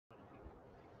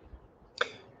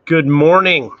Good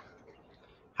morning.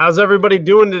 How's everybody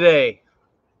doing today?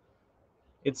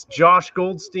 It's Josh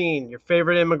Goldstein, your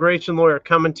favorite immigration lawyer,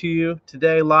 coming to you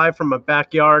today live from my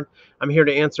backyard. I'm here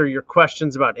to answer your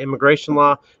questions about immigration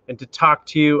law and to talk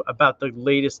to you about the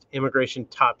latest immigration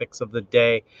topics of the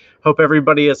day. Hope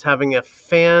everybody is having a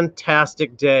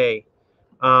fantastic day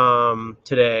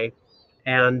today.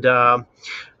 And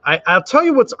I'll tell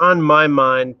you what's on my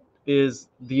mind is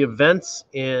the events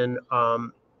in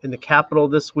the Capitol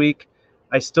this week.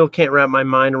 I still can't wrap my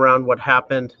mind around what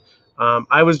happened.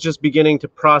 I was just beginning to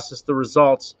process the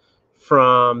results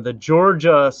from the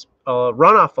Georgia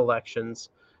runoff elections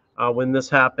when this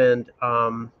happened,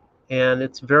 and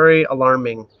it's very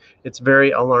alarming. It's very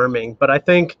alarming. But I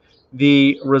think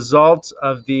the results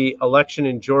of the election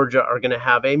in Georgia are going to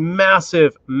have a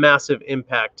massive, massive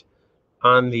impact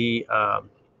on the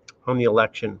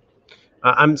election.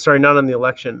 I'm sorry, not on the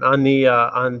election, on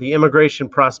the immigration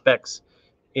prospects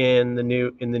in the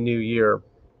new year.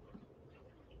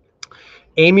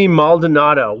 Amy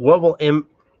Maldonado, what will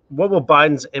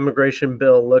Biden's immigration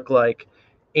bill look like?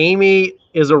 Amy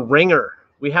is a ringer.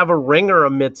 We have a ringer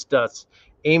amidst us.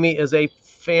 Amy is a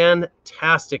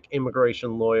fantastic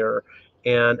immigration lawyer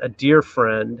and a dear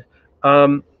friend.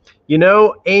 Amy,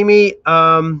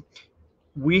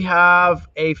 we have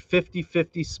a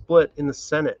 50-50 split in the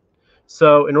Senate.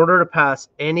 So in order to pass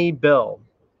any bill,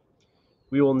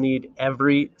 we will need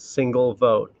every single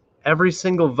vote. Every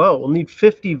single vote. We'll need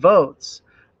 50 votes.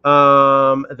 There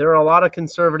are a lot of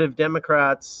conservative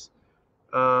Democrats.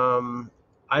 I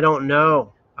don't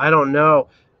know.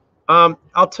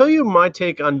 I'll tell you my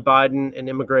take on Biden and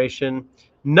immigration.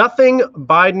 Nothing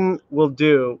Biden will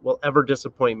do will ever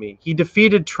disappoint me. He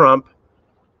defeated Trump.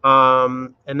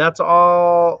 And that's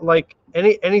all. Like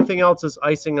anything else is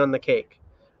icing on the cake.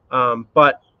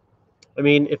 But I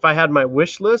mean, if I had my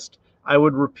wish list, I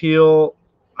would repeal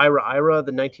IRA,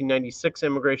 the 1996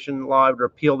 immigration law. I would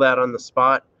repeal that on the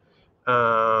spot.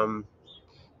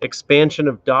 Expansion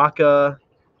of DACA.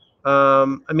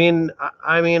 I'm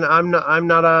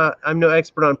no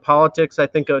expert on politics. I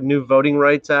think a new Voting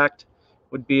Rights Act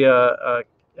would be a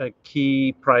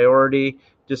key priority.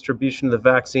 Distribution of the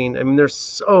vaccine. I mean, there's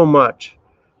so much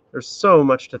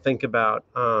to think about.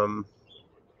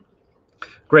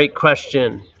 Great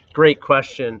question.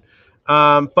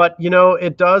 But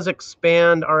it does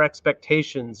expand our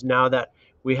expectations now that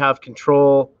we have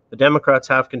control. The Democrats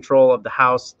have control of the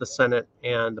House, the Senate,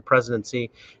 and the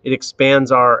presidency. It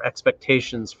expands our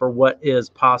expectations for what is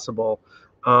possible.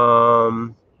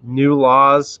 New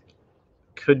laws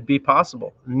could be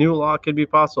possible.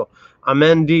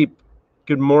 Amen deep.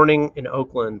 Good morning in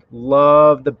Oakland.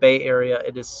 Love the Bay Area.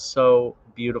 It is so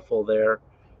beautiful there.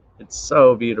 It's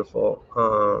so beautiful.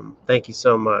 Thank you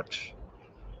so much.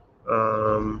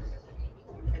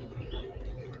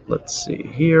 Let's see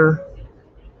here.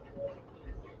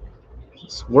 Is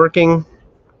this working?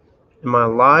 Am I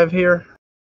live here?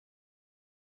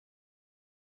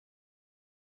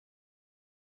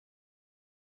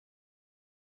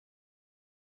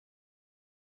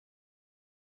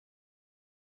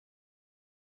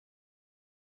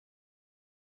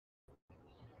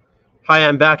 Hi,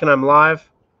 I'm back and I'm live.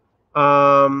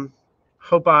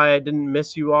 Hope I didn't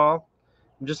miss you all.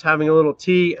 I'm just having a little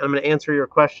tea. I'm going to answer your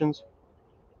questions.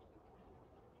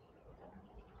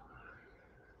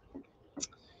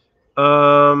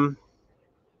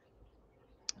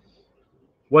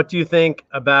 What do you think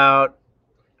about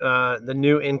the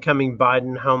new incoming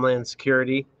Biden Homeland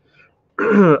Security?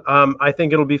 I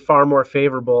think it'll be far more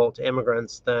favorable to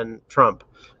immigrants than Trump.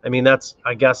 I mean, that's,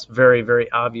 I guess, very, very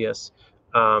obvious.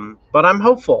 But I'm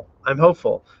hopeful. I'm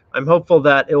hopeful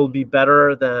that it will be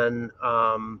better than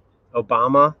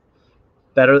Obama.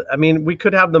 Better. I mean, we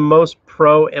could have the most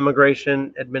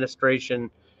pro-immigration administration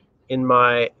in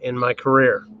my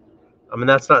career. I mean,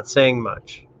 that's not saying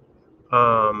much.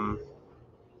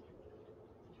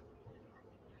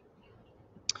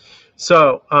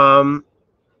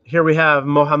 Here we have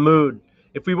Mohammed.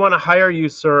 If we want to hire you,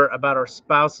 sir, about our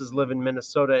spouses live in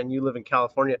Minnesota and you live in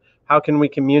California, how can we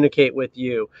communicate with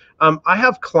you? I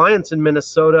have clients in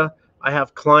Minnesota. I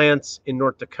have clients in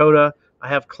North Dakota. I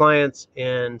have clients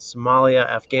in Somalia,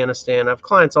 Afghanistan. I have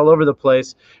clients all over the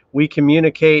place. We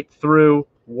communicate through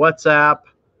WhatsApp.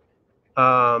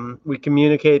 We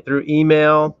communicate through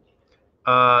email,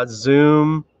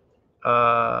 Zoom,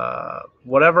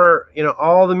 whatever,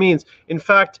 all the means. In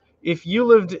fact, if you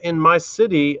lived in my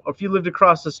city, or if you lived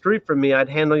across the street from me, I'd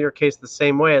handle your case the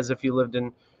same way as if you lived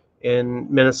in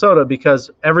Minnesota, because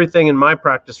everything in my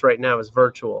practice right now is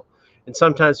virtual. And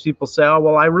sometimes people say, oh,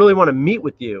 well, I really want to meet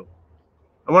with you.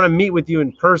 I want to meet with you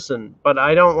in person, but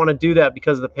I don't want to do that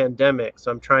because of the pandemic.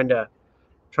 So I'm trying to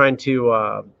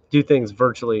do things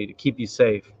virtually to keep you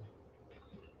safe.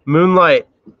 Moonlight,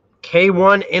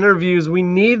 K1 interviews. We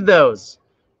need those.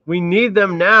 We need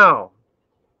them now.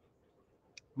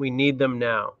 We need them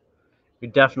now. We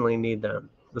definitely need them.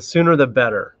 The sooner the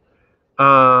better.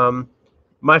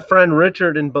 My friend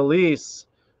Richard in Belize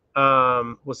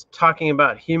was talking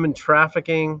about human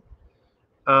trafficking.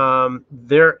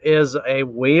 There is a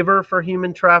waiver for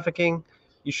human trafficking.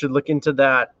 You should look into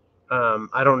that.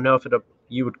 I don't know if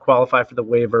you would qualify for the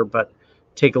waiver, but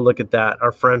take a look at that.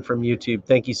 Our friend from YouTube.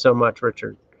 Thank you so much,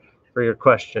 Richard, for your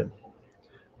question.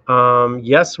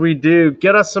 Yes, we do.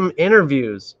 Get us some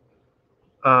interviews.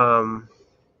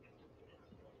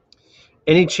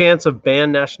 Any chance of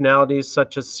banned nationalities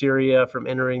such as Syria from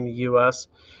entering the U.S.?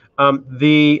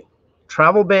 The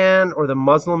travel ban or the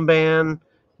Muslim ban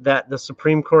that the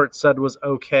Supreme Court said was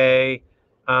okay,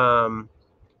 then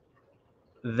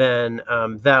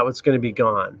that was going to be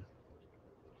gone.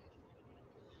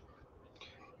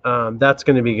 That's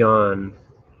going to be gone.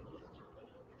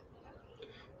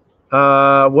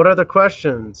 What other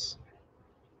questions?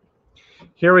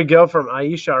 Here we go from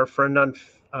Aisha, our friend on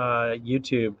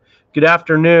YouTube. Good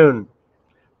afternoon.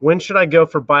 When should I go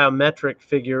for biometric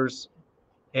figures?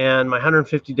 And my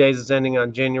 150 days is ending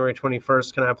on January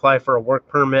 21st. Can I apply for a work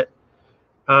permit?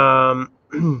 All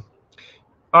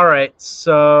right.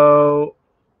 So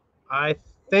I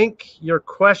think your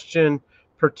question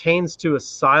pertains to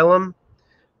asylum.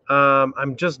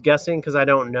 I'm just guessing because I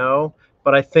don't know,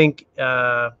 but I think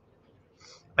there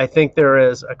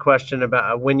is a question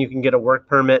about when you can get a work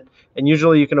permit, and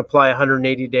usually you can apply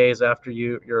 180 days after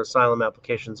your asylum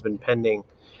application's been pending.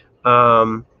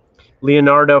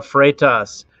 Leonardo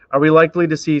Freitas, are we likely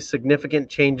to see significant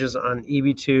changes on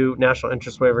EB2 national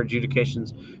interest waiver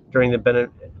adjudications during the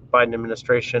Biden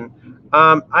administration?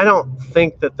 I don't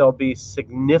think that there'll be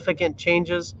significant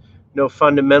changes, no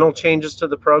fundamental changes to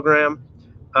the program.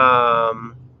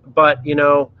 But, you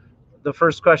know, the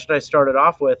first question I started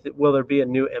off with, will there be a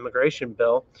new immigration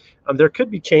bill? There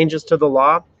could be changes to the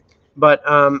law, but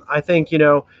I think, you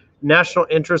know, national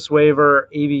interest waiver,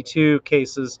 EB2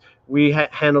 cases, we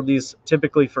handle these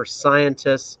typically for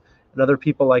scientists and other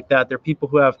people like that. They're people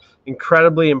who have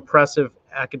incredibly impressive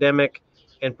academic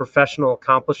and professional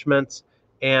accomplishments,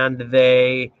 and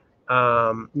they,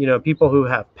 you know, people who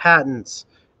have patents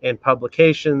and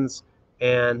publications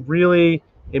and really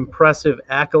impressive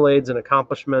accolades and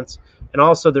accomplishments, and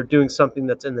also they're doing something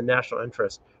that's in the national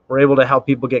interest. We're able to help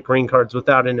people get green cards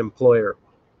without an employer.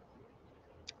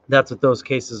 That's what those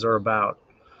cases are about.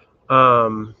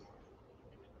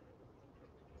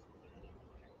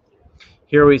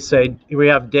 Here we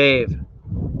have Dave.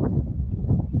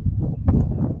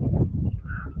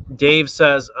 Dave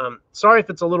says, sorry if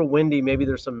it's a little windy, maybe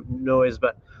there's some noise,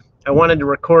 but I wanted to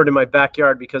record in my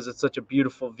backyard because it's such a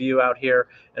beautiful view out here,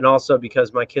 and also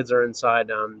because my kids are inside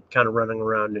kind of running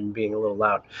around and being a little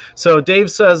loud. So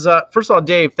Dave says, first of all,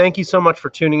 Dave, thank you so much for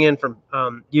tuning in from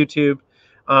YouTube.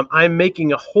 I'm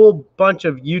making a whole bunch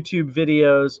of YouTube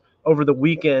videos over the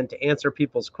weekend to answer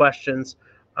people's questions.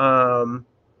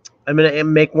 I'm going to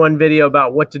make one video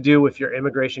about what to do if your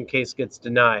immigration case gets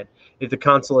denied. If the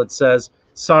consulate says,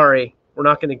 sorry, we're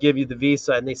not going to give you the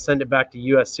visa, and they send it back to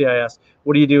USCIS,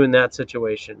 what do you do in that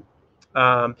situation?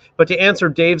 But to answer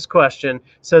Dave's question,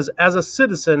 says, as a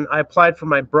citizen, I applied for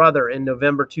my brother in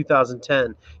November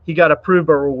 2010. He got approved,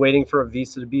 but we're waiting for a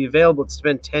visa to be available. It's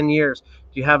been 10 years.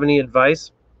 Do you have any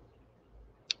advice?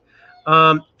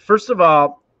 First of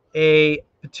all, a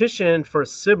petition for a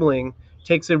sibling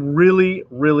takes a really,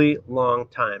 really long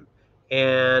time.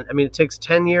 And I mean, it takes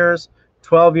 10 years,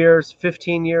 12 years,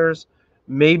 15 years,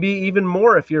 maybe even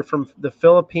more if you're from the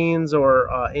Philippines or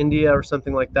India or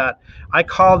something like that. I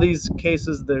call these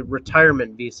cases the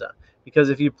retirement visa,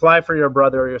 because if you apply for your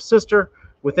brother or your sister,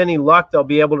 with any luck, they'll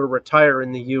be able to retire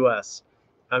in the U.S.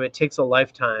 It takes a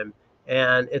lifetime,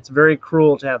 and it's very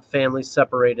cruel to have families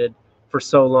separated for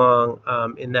so long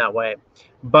in that way.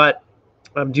 But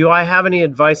do I have any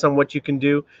advice on what you can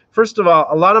do? First of all,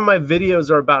 a lot of my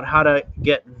videos are about how to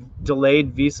get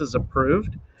delayed visas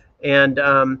approved. And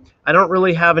I don't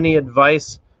really have any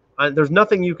advice. There's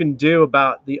nothing you can do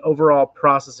about the overall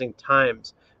processing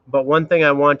times. But one thing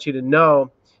I want you to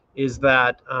know is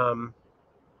that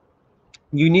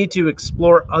you need to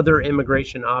explore other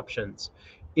immigration options.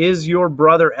 Is your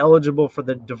brother eligible for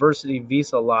the diversity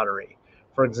visa lottery,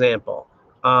 for example?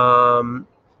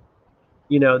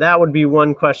 You know, that would be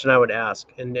one question I would ask,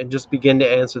 and just begin to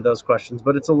answer those questions.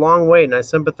 But it's a long wait, and I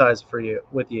sympathize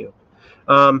with you.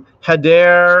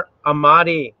 Hader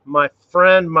Ahmadi, my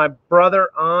friend, my brother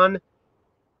on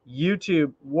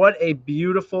YouTube, what a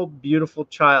beautiful, beautiful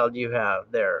child you have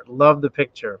there. Love the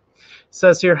picture.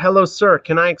 Says here, hello, sir.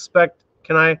 Can I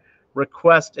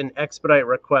request an expedite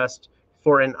request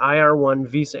for an IR1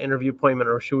 visa interview appointment,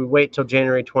 or should we wait till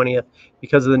January 20th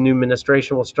because of the new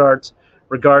administration will start?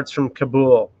 Regards from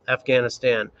Kabul,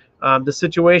 Afghanistan. The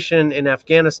situation in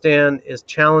Afghanistan is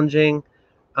challenging,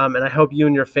 and I hope you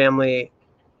and your family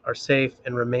are safe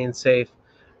and remain safe.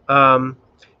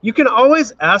 You can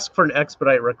always ask for an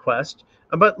expedite request,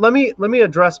 but let me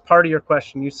address part of your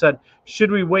question. You said,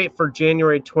 should we wait for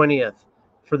January 20th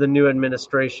for the new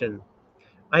administration?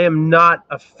 I am not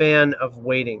a fan of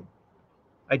waiting.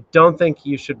 I don't think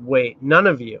you should wait. None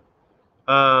of you.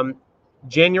 Um,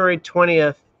 January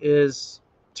 20th is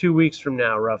 2 weeks from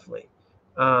now, roughly.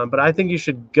 But I think you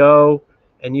should go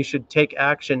and you should take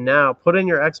action now. Put in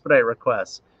your expedite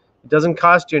request. It doesn't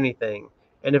cost you anything.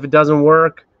 And if it doesn't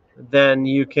work, then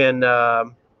you can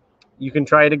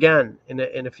try it again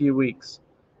in a few weeks.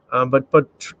 But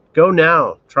go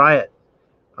now. Try it.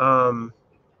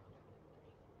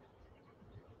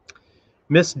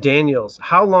 Miss Daniels,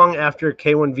 how long after your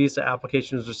K1 visa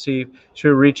application is received should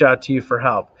we reach out to you for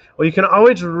help? Well, you can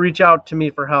always reach out to me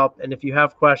for help, and if you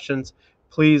have questions,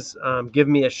 please give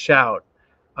me a shout.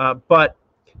 But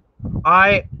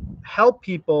I help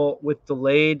people with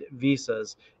delayed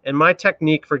visas, and my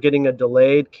technique for getting a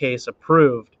delayed case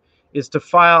approved is to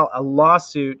file a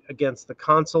lawsuit against the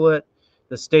consulate,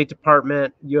 the State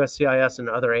Department, USCIS, and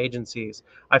other agencies.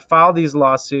 I file these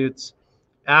lawsuits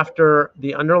after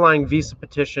the underlying visa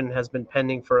petition has been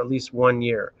pending for at least 1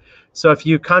 year. So if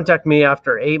you contact me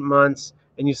after 8 months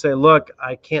and you say, look,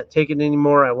 I can't take it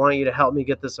anymore, I want you to help me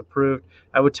get this approved,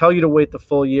 I would tell you to wait the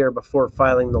full year before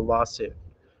filing the lawsuit.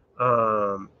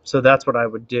 So that's what I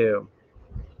would do.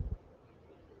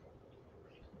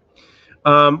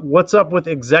 What's up with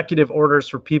executive orders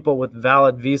for people with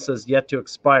valid visas yet to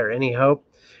expire? Any hope?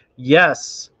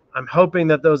 Yes, I'm hoping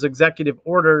that those executive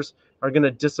orders are going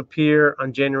to disappear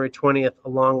on January 20th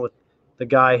along with the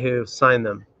guy who signed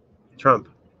them, Trump.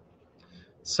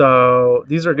 So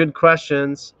these are good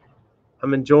questions.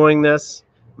 I'm enjoying this.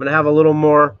 I'm going to have a little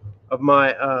more of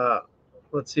my,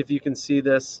 let's see if you can see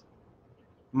this,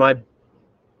 my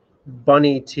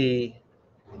bunny tea.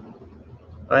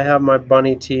 I have my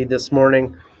bunny tea this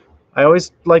morning. I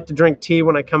always like to drink tea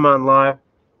when I come on live.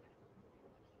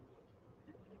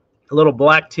 A little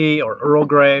black tea or Earl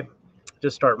Grey to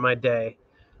start my day.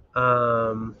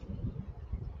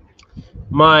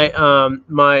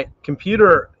 My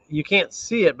computer, you can't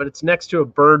see it, but it's next to a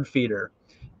bird feeder.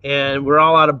 And we're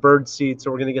all out of bird seed,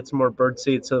 so we're going to get some more bird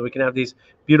seed so that we can have these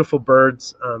beautiful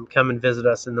birds come and visit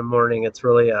us in the morning. It's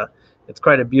really it's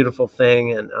quite a beautiful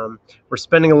thing, and we're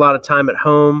spending a lot of time at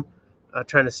home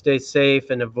trying to stay safe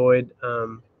and avoid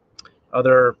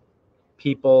other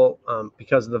people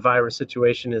because the virus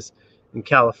situation is in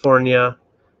California.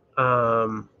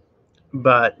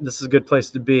 But this is a good place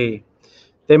to be.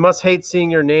 They must hate seeing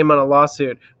your name on a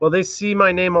lawsuit. Well, they see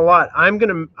my name a lot. I'm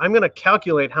gonna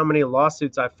calculate how many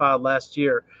lawsuits I filed last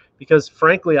year, because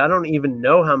frankly, I don't even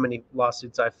know how many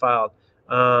lawsuits I filed.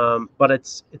 But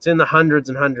it's in the hundreds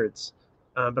and hundreds.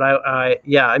 But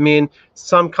I mean,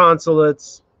 some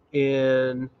consulates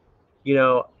in,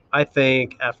 I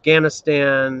think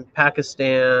Afghanistan,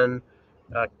 Pakistan,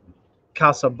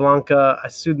 Casablanca. I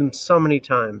sued them so many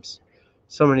times,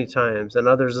 and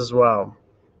others as well.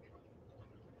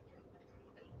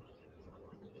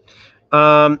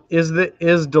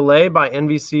 Is delay by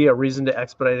NVC a reason to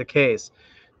expedite a case?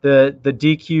 The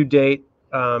DQ date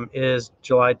is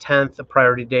July 10th. The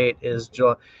priority date is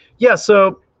July. Yeah.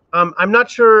 So I'm not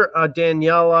sure,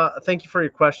 Daniela. Thank you for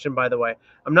your question, by the way.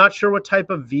 I'm not sure what type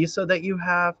of visa that you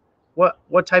have.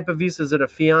 What type of visa? Is it a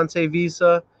fiance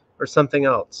visa or something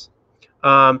else?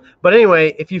 But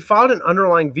anyway, if you filed an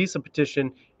underlying visa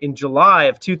petition in July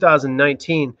of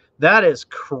 2019, that is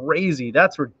crazy.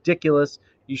 That's ridiculous.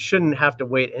 You shouldn't have to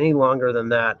wait any longer than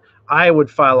that. I would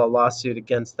file a lawsuit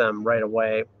against them right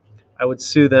away. I would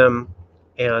sue them,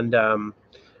 and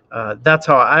that's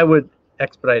how I would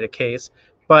expedite a case.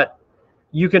 But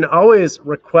you can always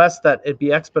request that it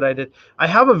be expedited. I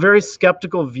have a very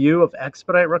skeptical view of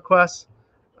expedite requests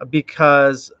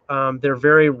because they're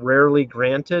very rarely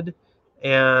granted,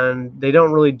 and they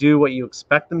don't really do what you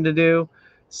expect them to do.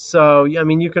 So, I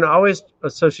mean, you can always,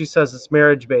 so she says it's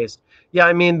marriage-based. Yeah,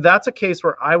 I mean, that's a case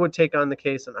where I would take on the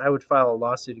case and I would file a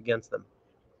lawsuit against them.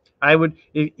 I would,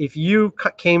 if you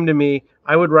came to me,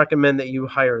 I would recommend that you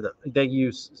hire them, that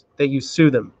you sue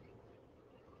them.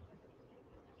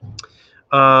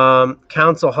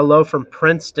 Counsel, hello from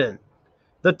Princeton.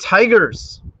 The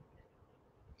Tigers.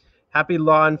 Happy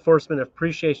Law Enforcement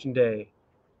Appreciation Day.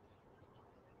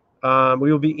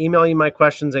 We will be emailing you my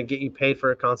questions and get you paid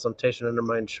for a consultation under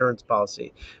my insurance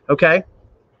policy. Okay,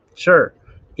 sure.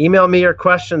 Email me your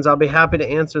questions. I'll be happy to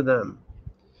answer them.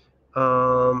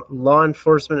 Law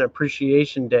Enforcement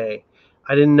Appreciation Day.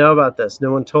 I didn't know about this.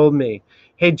 No one told me.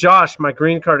 Hey, Josh, my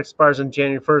green card expires on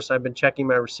January 1st. I've been checking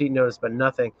my receipt notice, but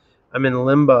nothing. I'm in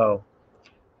limbo.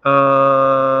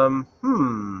 Tell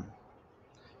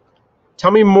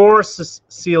me more,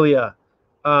 Celia.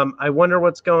 I wonder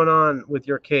what's going on with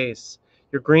your case.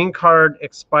 Your green card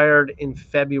expired in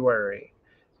February.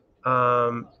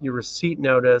 Your receipt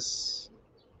notice,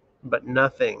 but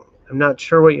nothing. I'm not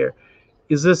sure what you're...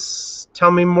 Is this...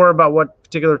 Tell me more about what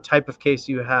particular type of case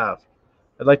you have.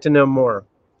 I'd like to know more.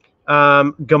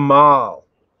 Gamal.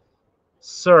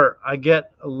 Sir, I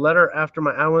get a letter after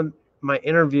my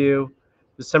interview,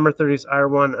 December 30th,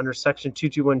 IR1, under Section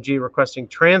 221G, requesting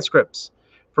transcripts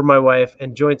for my wife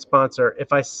and joint sponsor.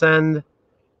 If I send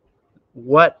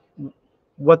what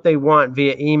they want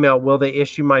via email, will they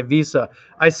issue my visa?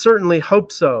 I certainly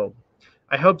hope so.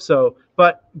 I hope so.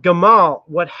 But Gamal,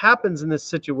 what happens in this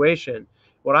situation,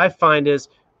 what I find is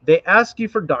they ask you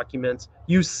for documents,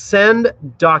 you send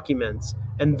documents,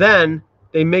 and then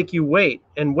they make you wait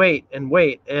and wait and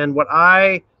wait. And what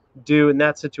I do in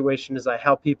that situation is I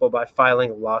help people by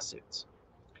filing lawsuits.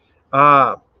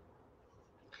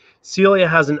 Celia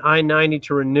has an I-90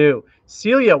 to renew.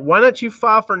 Celia, why don't you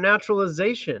file for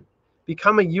naturalization?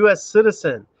 Become a U.S.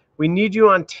 citizen. We need you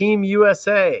on Team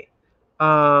USA.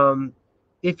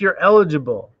 If you're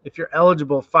eligible,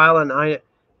 file a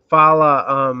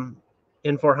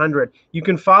N400. You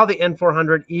can file the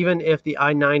N400 even if the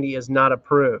I-90 is not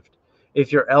approved,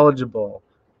 if you're eligible.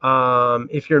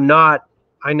 If you're not,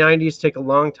 I-90s take a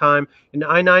long time. An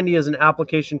I-90 is an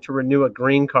application to renew a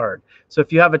green card. So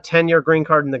if you have a 10-year green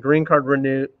card and the green card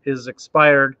is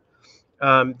expired,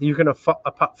 you can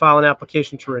file an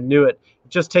application to renew it. It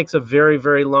just takes a very,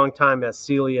 very long time, as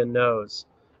Celia knows.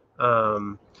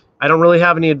 I don't really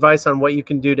have any advice on what you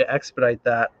can do to expedite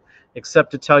that,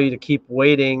 except to tell you to keep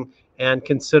waiting and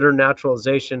consider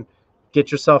naturalization.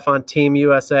 Get yourself on Team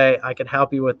USA. I can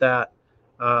help you with that.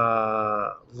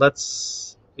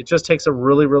 It just takes a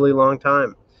really, really long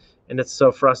time, and it's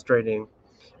so frustrating.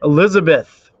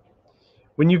 Elizabeth,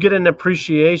 when you get an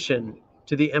appreciation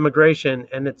to the immigration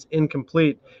and it's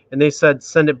incomplete, and they said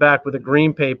send it back with a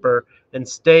green paper and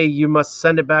you must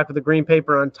send it back with a green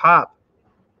paper on top.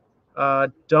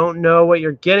 Don't know what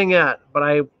you're getting at,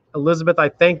 but Elizabeth, I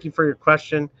thank you for your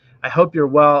question. I hope you're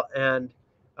well, and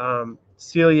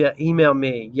Celia, email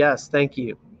me. Yes, thank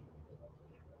you.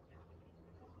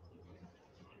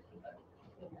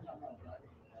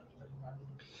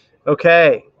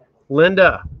 Okay,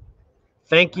 Linda,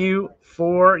 thank you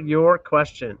for your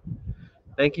question.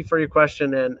 Thank you for your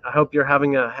question, and I hope you're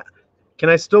having can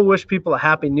I still wish people a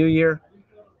happy new year?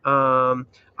 I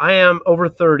am over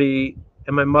 30,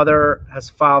 and my mother has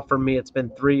filed for me. It's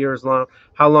been 3 years long.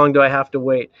 How long do I have to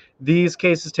wait? These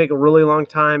cases take a really long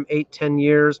time, 8-10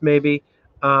 years maybe,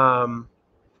 and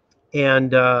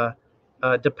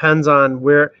depends on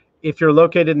where. If you're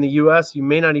located in the U.S., you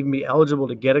may not even be eligible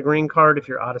to get a green card if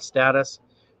you're out of status.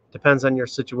 Depends on your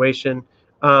situation.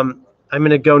 I'm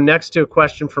going to go next to a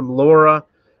question from Laura.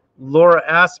 Laura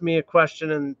asked me a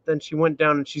question, and then she went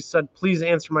down and she said, please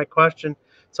answer my question.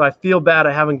 So I feel bad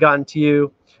I haven't gotten to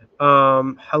you.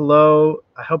 Hello.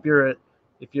 I hope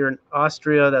if you're in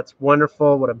Austria, that's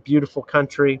wonderful. What a beautiful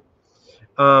country.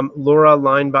 Laura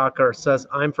Leinbacher says,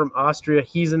 I'm from Austria.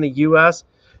 He's in the U.S.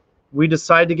 We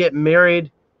decided to get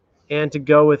married and to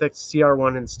go with a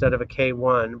CR1 instead of a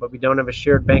K1, but we don't have a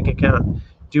shared bank account.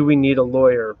 Do we need a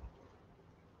lawyer?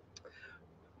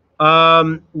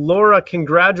 Laura,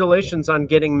 congratulations on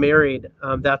getting married.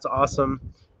 That's awesome.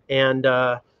 And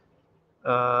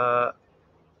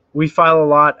we file a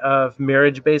lot of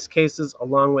marriage-based cases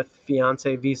along with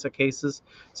fiance visa cases.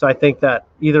 So I think that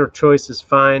either choice is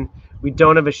fine. We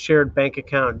don't have a shared bank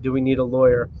account. Do we need a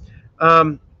lawyer?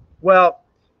 Well,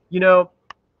 you know,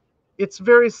 it's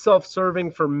very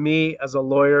self-serving for me as a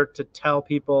lawyer to tell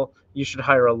people you should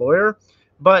hire a lawyer,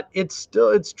 but it's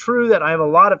true that I have a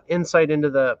lot of insight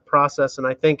into the process, and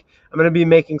I think I'm going to be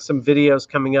making some videos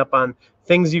coming up on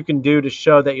things you can do to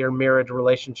show that your marriage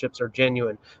relationships are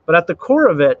genuine. But at the core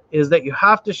of it is that you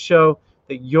have to show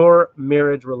that your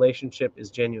marriage relationship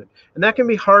is genuine. And that can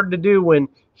be hard to do when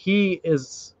he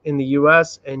is in the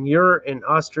US and you're in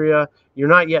Austria, you're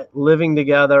not yet living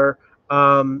together.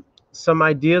 Some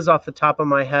ideas off the top of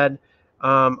my head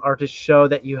are to show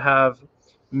that you have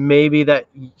maybe that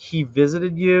he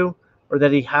visited you or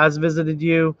that he has visited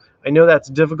you. I know that's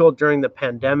difficult during the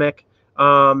pandemic.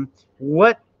 How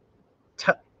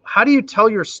how do you tell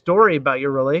your story about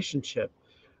your relationship?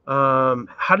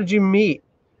 How did you meet?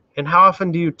 And how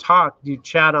often do you talk? Do you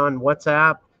chat on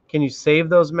WhatsApp? Can you save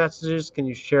those messages? Can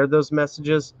you share those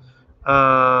messages?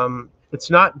 It's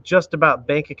not just about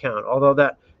bank account, although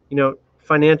that,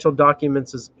 financial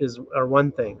documents are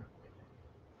one thing.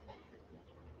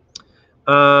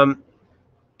 Can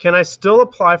I still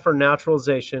apply for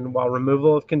naturalization while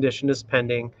removal of condition is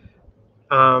pending?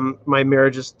 My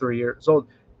marriage is 3 years old.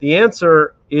 The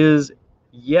answer is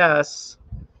yes,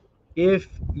 if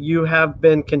you have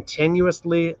been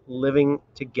continuously living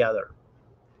together.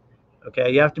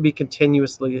 Okay, you have to be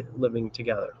continuously living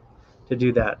together to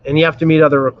do that. And you have to meet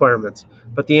other requirements.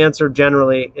 But the answer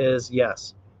generally is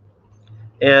yes.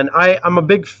 And I'm a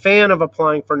big fan of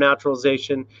applying for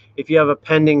naturalization if you have a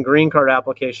pending green card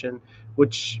application,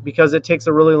 because it takes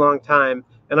a really long time.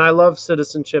 And I love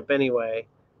citizenship anyway.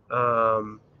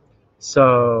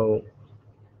 So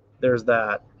there's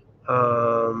that.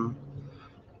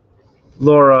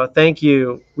 Laura, thank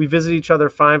you. We visit each other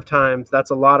 5 times. That's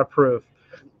a lot of proof.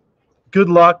 Good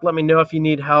luck. Let me know if you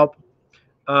need help.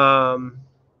 I'm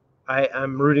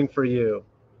rooting for you.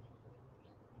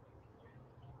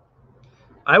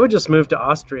 I would just move to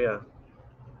Austria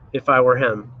if I were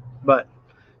him. But,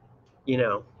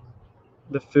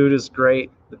 the food is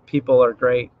great. The people are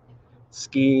great.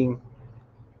 Skiing.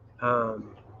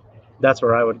 That's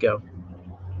where I would go.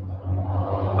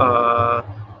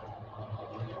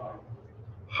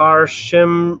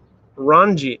 Harshim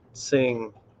Ranjit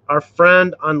Singh, our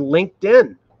friend on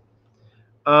LinkedIn.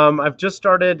 I've just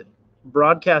started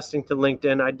broadcasting to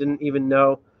LinkedIn. I didn't even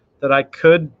know that I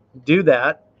could do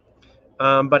that.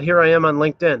 But here I am on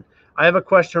LinkedIn. I have a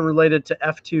question related to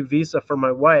F2 visa for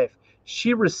my wife.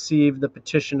 She received the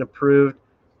petition approved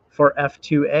for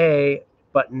F2A,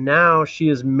 but now she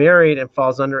is married and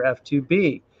falls under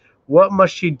F2B. What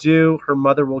must she do? Her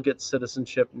mother will get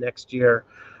citizenship next year.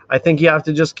 I think you have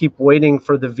to just keep waiting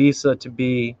for the visa to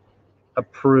be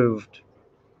approved.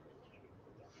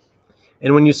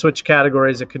 And when you switch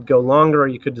categories, it could go longer or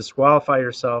you could disqualify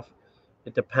yourself.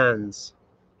 It depends.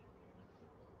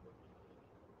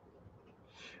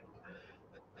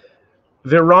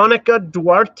 Veronica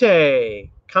Duarte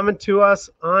coming to us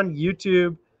on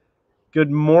YouTube.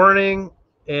 Good morning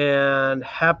and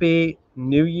happy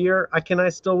New Year. Can I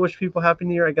still wish people happy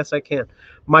New Year? I guess I can.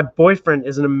 My boyfriend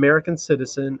is an American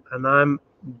citizen and I'm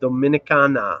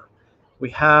Dominicana. We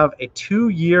have a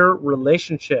 2-year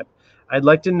relationship. I'd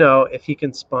like to know if he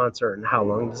can sponsor and how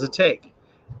long does it take?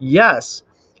 Yes,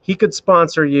 he could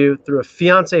sponsor you through a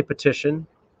fiancé petition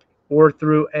or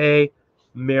through a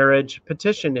marriage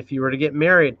petition if you were to get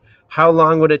married. How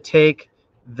long would it take?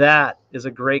 That is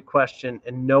a great question,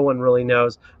 and no one really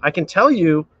knows. I can tell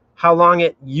you how long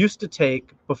it used to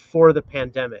take before the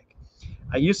pandemic.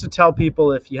 I used to tell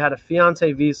people if you had a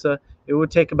fiancé visa, it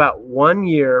would take about 1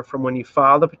 year from when you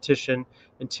file the petition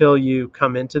until you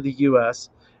come into the U.S.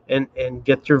 and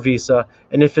get your visa.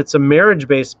 And if it's a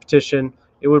marriage-based petition,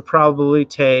 it would probably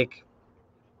take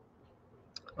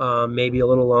maybe a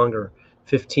little longer.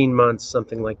 15 months,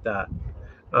 something like that.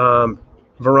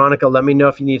 Veronica, let me know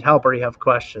if you need help or you have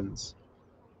questions.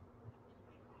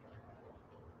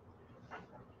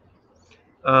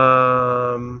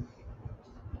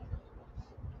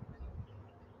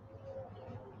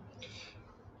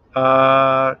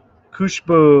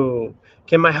 Kushbu,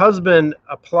 can my husband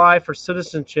apply for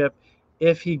citizenship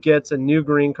if he gets a new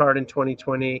green card in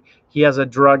 2020? He has a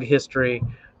drug history.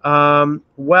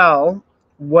 Well,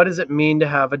 what does it mean to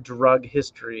have a drug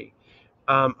history?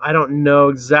 I don't know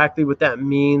exactly what that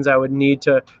means. I would need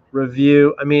to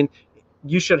review. I mean,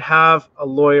 you should have a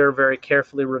lawyer very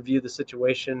carefully review the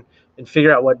situation and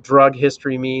figure out what drug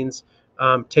history means.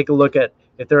 Take a look at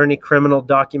if there are any criminal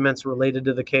documents related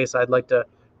to the case. I'd like to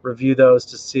review those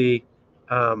to see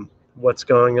what's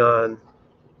going on.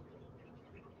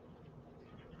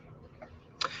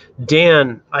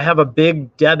 Dan, I have a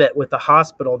big debit with the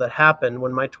hospital that happened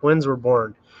when my twins were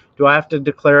born. Do I have to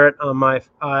declare it on my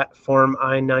form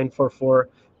I-944? Do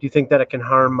you think that it can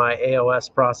harm my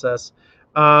AOS process?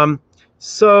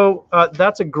 So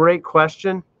that's a great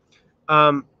question.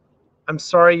 I'm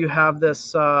sorry you have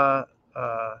this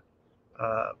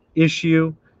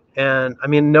issue, and I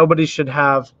mean nobody should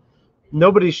have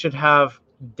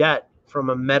debt from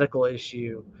a medical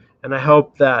issue, and I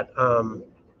hope that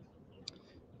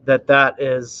that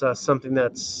is something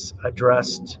that's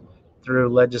addressed through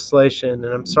legislation,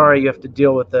 and I'm sorry you have to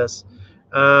deal with this.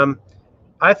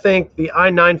 I think the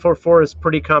I-944 is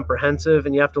pretty comprehensive,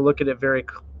 and you have to look at it very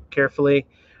carefully.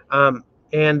 And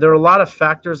there are a lot of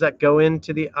factors that go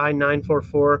into the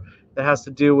I-944 that has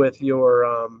to do with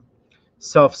your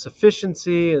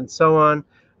self-sufficiency, and so on.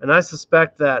 And I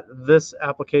suspect that this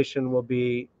application will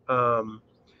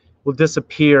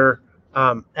disappear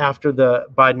after the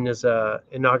Biden is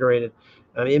inaugurated.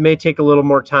 It may take a little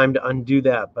more time to undo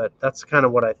that, but that's kind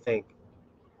of what I think.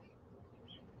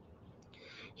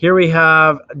 Here we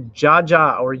have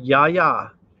Jaja or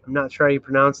Yaya. I'm not sure how you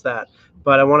pronounce that,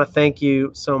 but I want to thank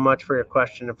you so much for your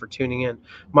question and for tuning in.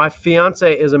 My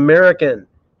fiance is American.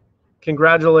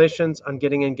 Congratulations on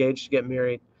getting engaged to get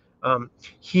married.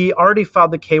 He already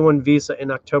filed the K-1 visa in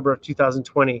October of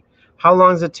 2020. How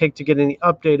long does it take to get any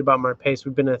update about my pace?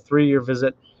 We've been in a 3-year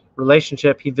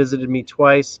relationship. He visited me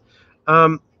twice.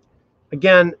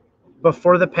 Again,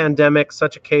 before the pandemic,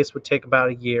 such a case would take about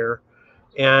a year.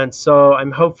 And so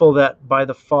I'm hopeful that by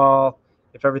the fall,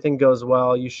 if everything goes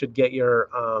well, you should get your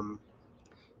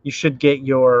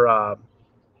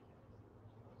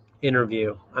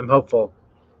interview. I'm hopeful.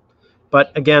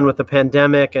 But again, with the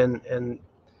pandemic and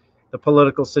the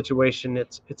political situation,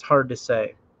 it's hard to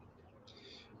say.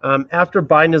 After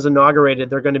Biden is inaugurated,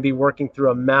 they're going to be working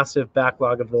through a massive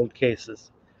backlog of old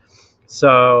cases.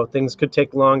 So things could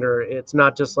take longer. It's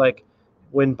not just like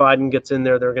when Biden gets in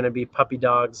there, they're going to be puppy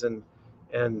dogs and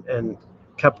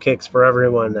cupcakes for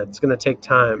everyone. That's going to take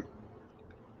time.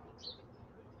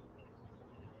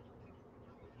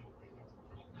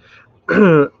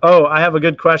 Oh, I have a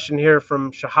good question here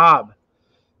from Shahab.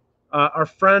 Our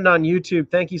friend on YouTube,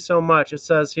 thank you so much. It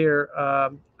says here,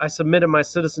 I submitted my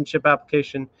citizenship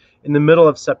application in the middle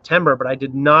of September, but I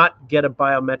did not get a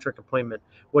biometric appointment.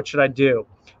 What should I do?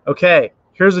 Okay,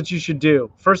 here's what you should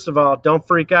do. First of all, don't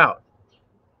freak out.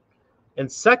 And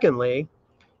secondly,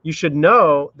 you should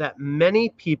know that many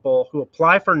people who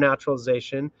apply for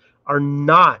naturalization are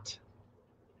not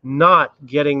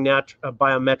getting a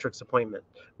biometrics appointment.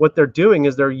 What they're doing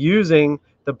is they're using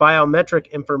the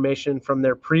biometric information from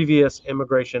their previous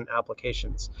immigration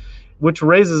applications, which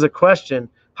raises a question.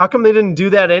 How come they didn't do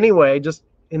that anyway, just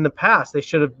in the past? They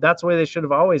should have. That's the way they should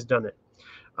have always done it.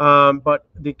 But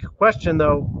the question,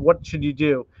 though, what should you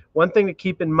do? One thing to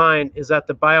keep in mind is that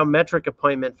the biometric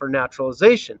appointment for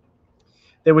naturalization,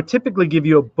 they would typically give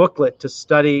you a booklet to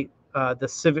study the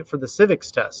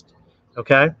civics test,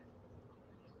 okay?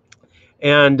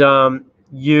 And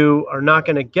you are not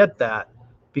going to get that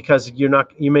because you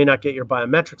may not get your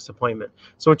biometrics appointment.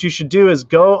 So what you should do is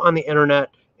go on the internet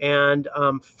and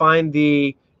find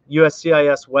the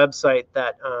USCIS website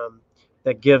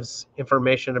that gives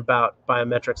information about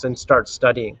biometrics and start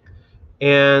studying.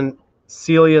 And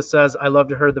Celia says, I love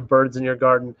to hear the birds in your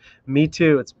garden. Me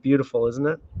too. It's beautiful, isn't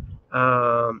it?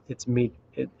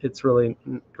 It's really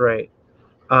great.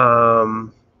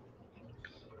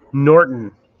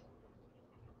 Norton.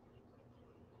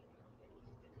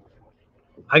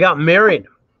 I got married.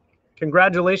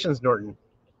 Congratulations, Norton.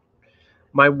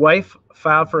 My wife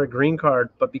filed for a green card,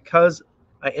 but because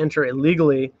I enter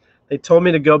illegally, they told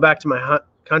me to go back to my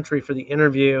country for the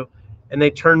interview, and they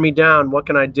turned me down. What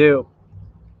can I do?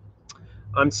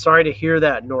 I'm sorry to hear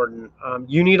that, Norton.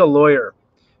 You need a lawyer.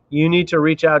 You need to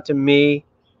reach out to me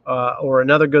or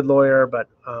another good lawyer, but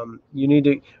we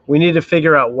need to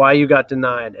figure out why you got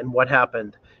denied and what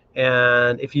happened.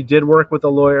 And if you did work with a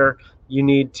lawyer, you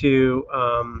need to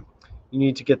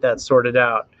get that sorted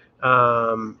out.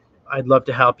 I'd love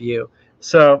to help you.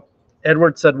 So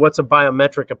Edward said, what's a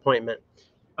biometric appointment?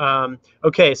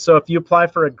 Okay, so if you apply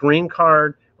for a green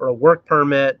card or a work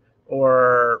permit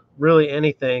or really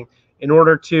anything, in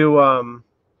order to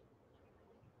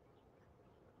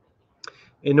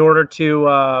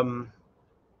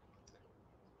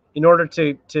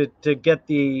get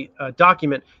the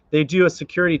document, they do a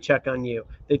security check on you.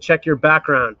 They check your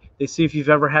background. They see if you've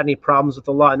ever had any problems with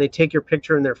the law, and they take your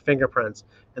picture and their fingerprints,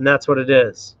 and that's what it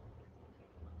is.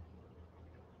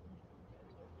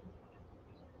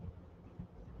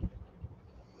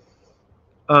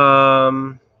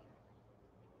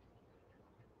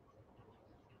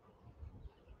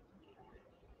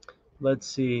 Let's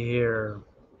see here.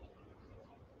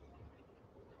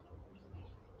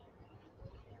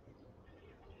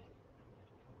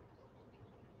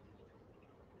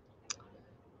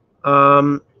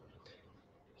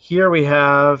 Here we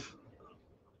have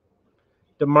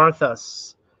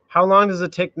DeMarthas. How long does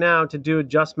it take now to do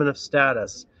adjustment of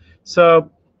status?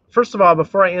 So first of all,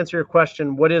 before I answer your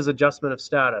question, what is adjustment of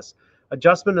status?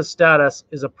 Adjustment of status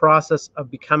is a process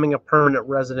of becoming a permanent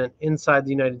resident inside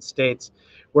the United States,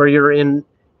 where you're in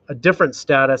a different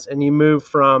status and you move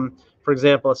from, for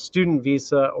example, a student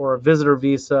visa or a visitor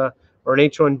visa or an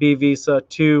H-1B visa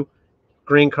to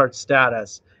green card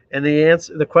status. And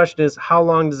the question is, how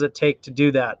long does it take to do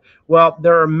that? Well,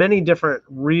 there are many different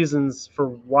reasons for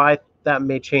why that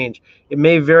may change. It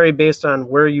may vary based on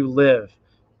where you live,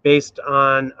 based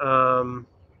on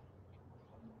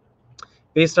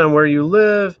where you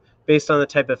live, based on the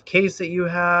type of case that you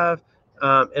have.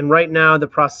 And right now, the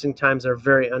processing times are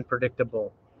very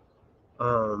unpredictable.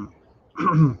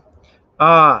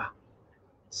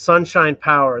 Sunshine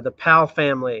Power, the PAL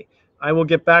family. I will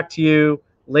get back to you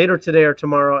later today or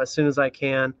tomorrow as soon as I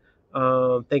can.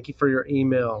 Thank you for your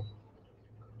email.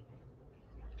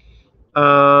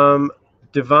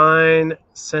 Divine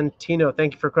Centino,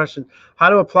 thank you for your question. How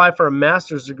to apply for a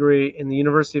master's degree in the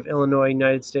University of Illinois,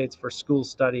 United States for school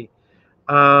study?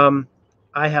 I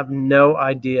have no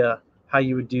idea how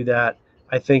you would do that.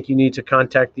 I think you need to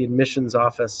contact the admissions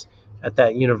office at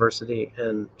that university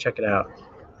and check it out.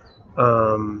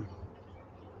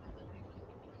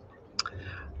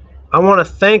 I want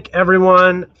to thank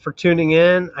everyone for tuning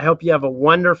in. I hope you have a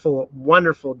wonderful,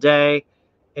 wonderful day,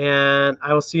 and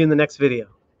I will see you in the next video.